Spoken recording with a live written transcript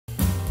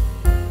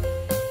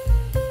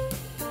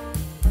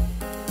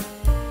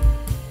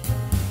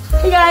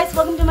Hey guys,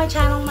 welcome to my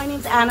channel. My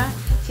name's Anna.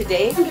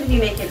 Today I'm going to be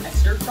making a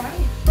stir fry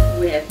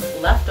with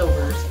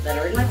leftovers that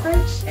are in my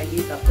fridge and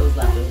use up those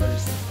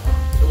leftovers.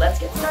 So let's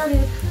get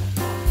started.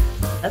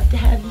 Love to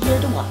have you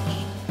here to watch.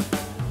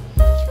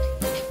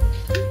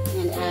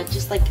 And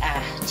just like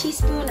a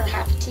teaspoon or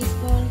half a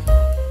teaspoon.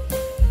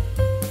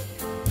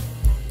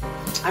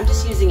 I'm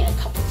just using a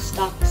couple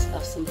stalks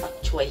of some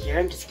bok choy here.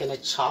 I'm just going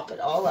to chop it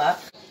all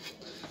up.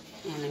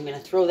 And I'm going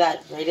to throw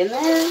that right in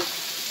there.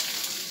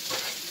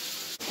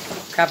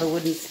 Grab a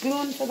wooden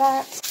spoon for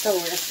that. So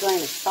we're just going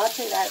to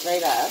saute that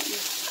right up.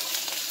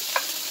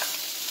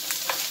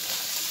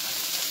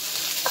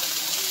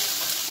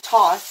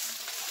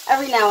 Toss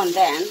every now and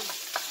then,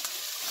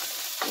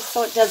 just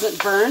so it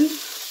doesn't burn.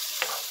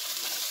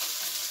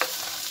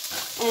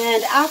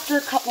 And after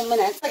a couple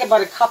minutes, like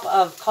about a cup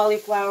of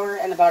cauliflower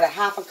and about a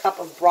half a cup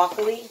of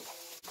broccoli.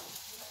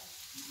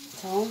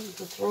 So we'll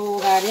throw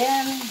that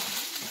in.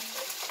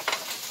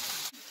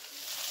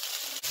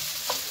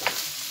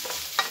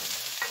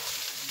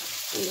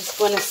 I'm just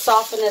going to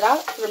soften it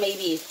up for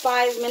maybe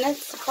 5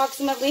 minutes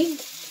approximately.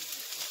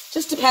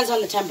 Just depends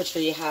on the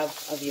temperature you have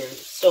of your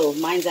stove.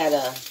 Mine's at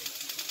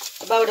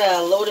about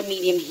a low to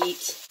medium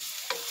heat.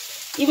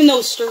 Even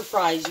though stir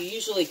fries, you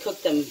usually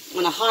cook them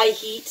on a high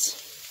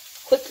heat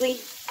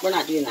quickly. We're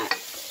not doing that.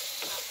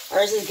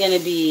 Ours is going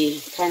to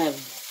be kind of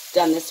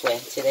done this way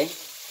today.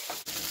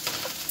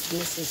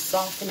 And this is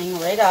softening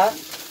right up.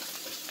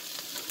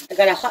 I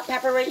got a hot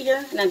pepper right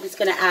here, and I'm just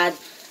going to add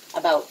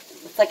about,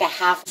 it's like a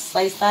half.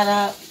 Slice that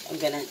up. I'm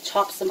going to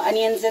chop some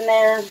onions in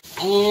there,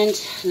 and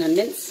I'm going to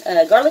mince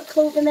a garlic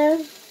clove in there.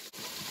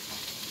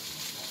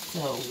 So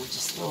we'll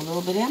just throw a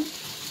little bit in.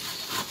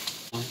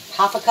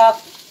 Half a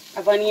cup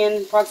of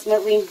onion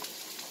approximately.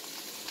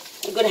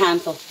 A good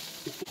handful.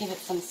 Give it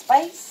some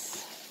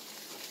spice.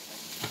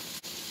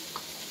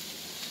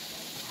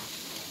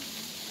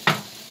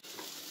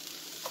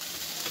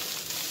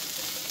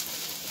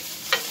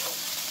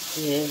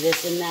 Give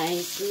this a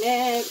nice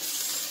mix.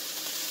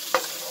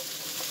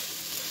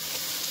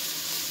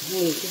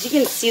 Because you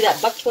can see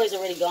that bok choy is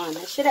already gone.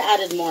 I should have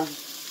added more.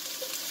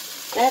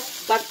 That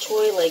bok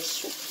choy, like,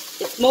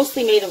 it's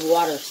mostly made of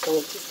water, so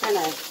it just kind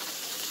of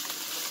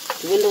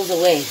dwindles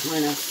away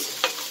on us.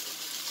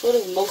 So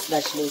does most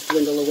vegetables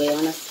dwindle away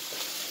on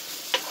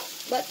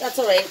us. But that's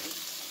alright.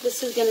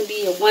 This is going to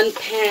be a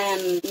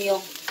one-pan meal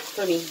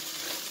for me.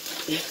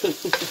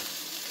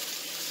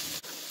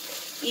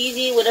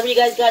 Easy, whatever you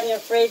guys got in your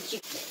fridge.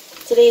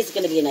 Today is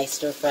going to be a nice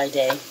stir-fry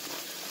day.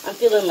 I'm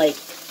feeling like,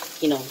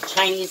 you know,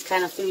 Chinese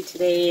kind of food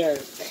today, or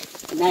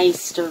a nice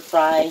stir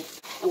fry.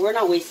 And we're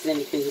not wasting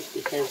any food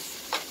because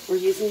we're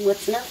using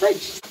what's in our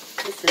fridge.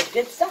 This is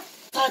good stuff.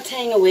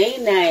 Sauteing away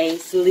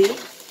nicely.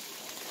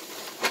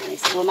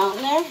 Nice little amount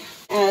in there.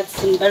 Add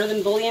some Better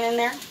Than Bouillon in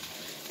there.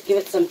 Give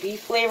it some beef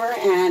flavor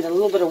and a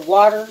little bit of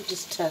water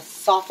just to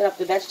soften up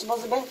the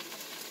vegetables a bit.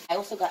 I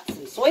also got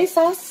some soy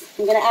sauce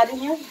I'm going to add in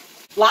here.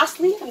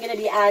 Lastly, I'm going to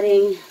be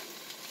adding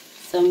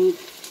some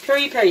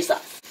peri-peri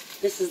sauce.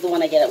 This is the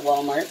one I get at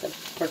Walmart, the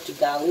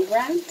Portugali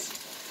brand.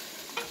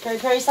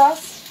 Peri-peri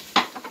sauce.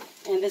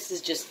 And this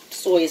is just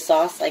soy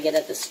sauce I get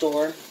at the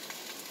store.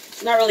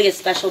 It's not really a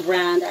special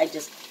brand. I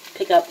just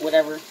pick up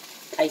whatever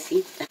I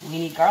see. We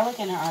need garlic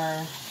in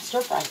our stir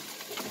fry.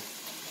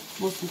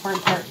 Most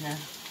important part here.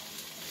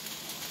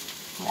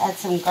 We'll add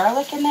some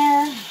garlic in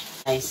there.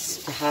 Nice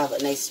to have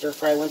a nice stir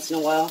fry once in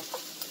a while.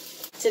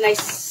 It's a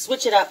nice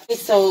switch it up. Okay,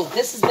 so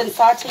this has been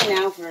sauteing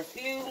now for a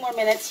few more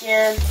minutes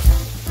here.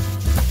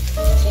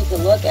 Take a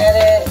look at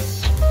it.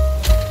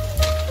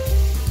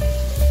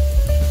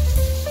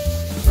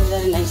 Give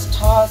that a nice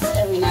toss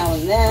every now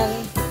and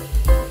then.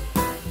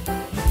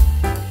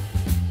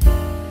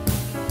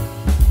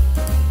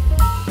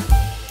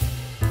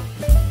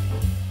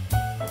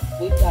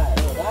 We've got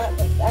all that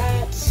like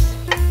that.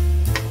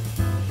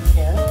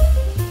 Here.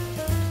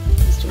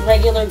 Just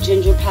regular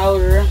ginger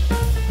powder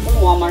from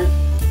Walmart.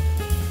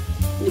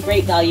 The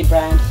Great Value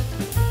brand.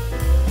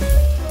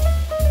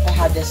 I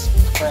had this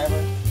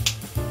forever.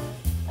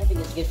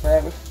 It's good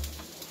forever.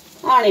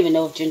 I don't even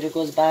know if ginger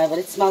goes bad, but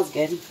it smells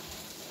good.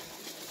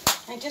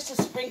 And just a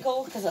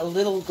sprinkle, because a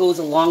little goes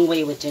a long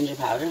way with ginger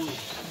powder.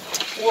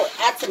 Or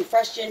add some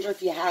fresh ginger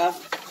if you have.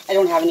 I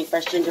don't have any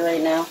fresh ginger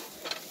right now.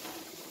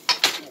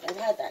 I've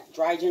had that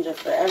dry ginger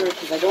forever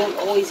because I don't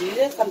always use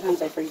it.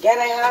 Sometimes I forget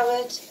I have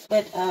it. A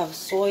bit of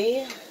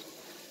soy.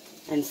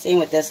 And same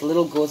with this, a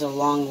little goes a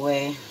long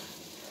way.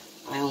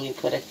 I only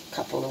put a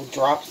couple of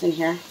drops in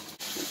here.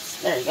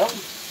 There you go.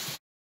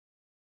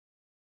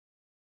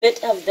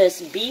 Bit of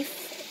this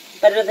beef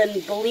Better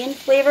Than Bouillon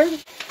flavor.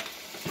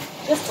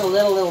 Just a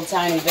little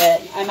tiny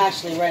bit. I'm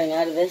actually running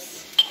out of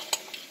this,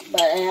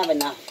 but I have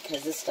enough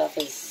because this stuff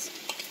is,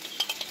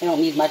 I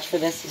don't need much for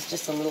this. It's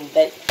just a little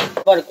bit,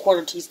 about a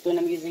quarter teaspoon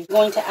I'm using. I'm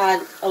going to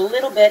add a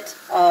little bit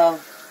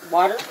of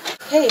water.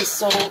 Okay,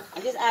 so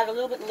I just add a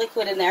little bit of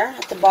liquid in there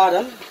at the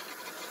bottom.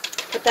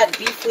 Put that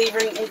beef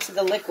flavoring into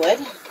the liquid.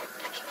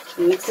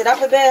 Mix it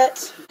up a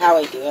bit. How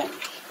I do it.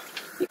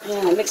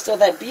 And I mixed all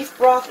that beef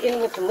broth in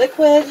with the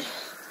liquid.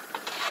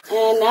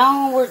 And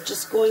now we're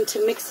just going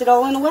to mix it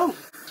all in well.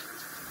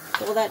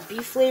 Put all that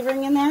beef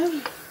flavoring in there.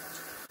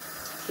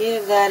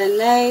 Give that a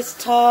nice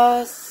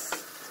toss.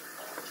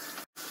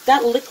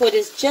 That liquid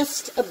is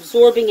just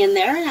absorbing in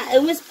there.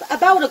 It was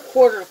about a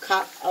 1/4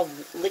 cup of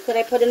liquid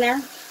I put in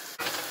there.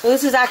 So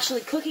this is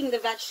actually cooking the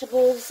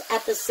vegetables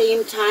at the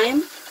same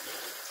time.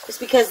 Just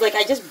because, like,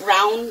 I just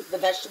brown the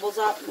vegetables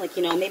up, like,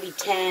 you know, maybe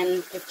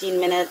 10, 15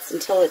 minutes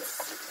until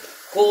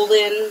it's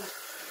golden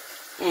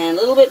and a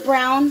little bit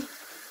brown.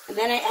 And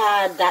then I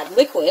add that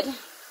liquid.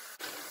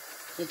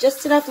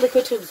 Just enough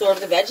liquid to absorb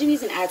the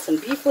veggies and add some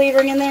beef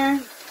flavoring in there.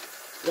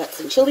 Got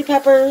some chili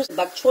peppers,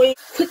 bok choy.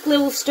 Quick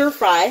little stir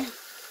fry.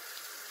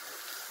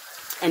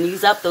 And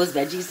use up those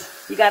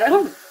veggies you got at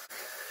home.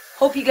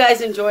 Hope you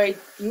guys enjoyed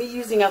me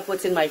using up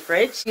what's in my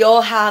fridge. We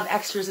all have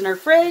extras in our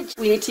fridge.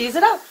 We need to use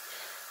it up.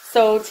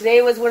 So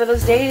today was one of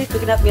those days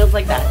cooking up meals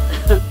like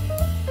that.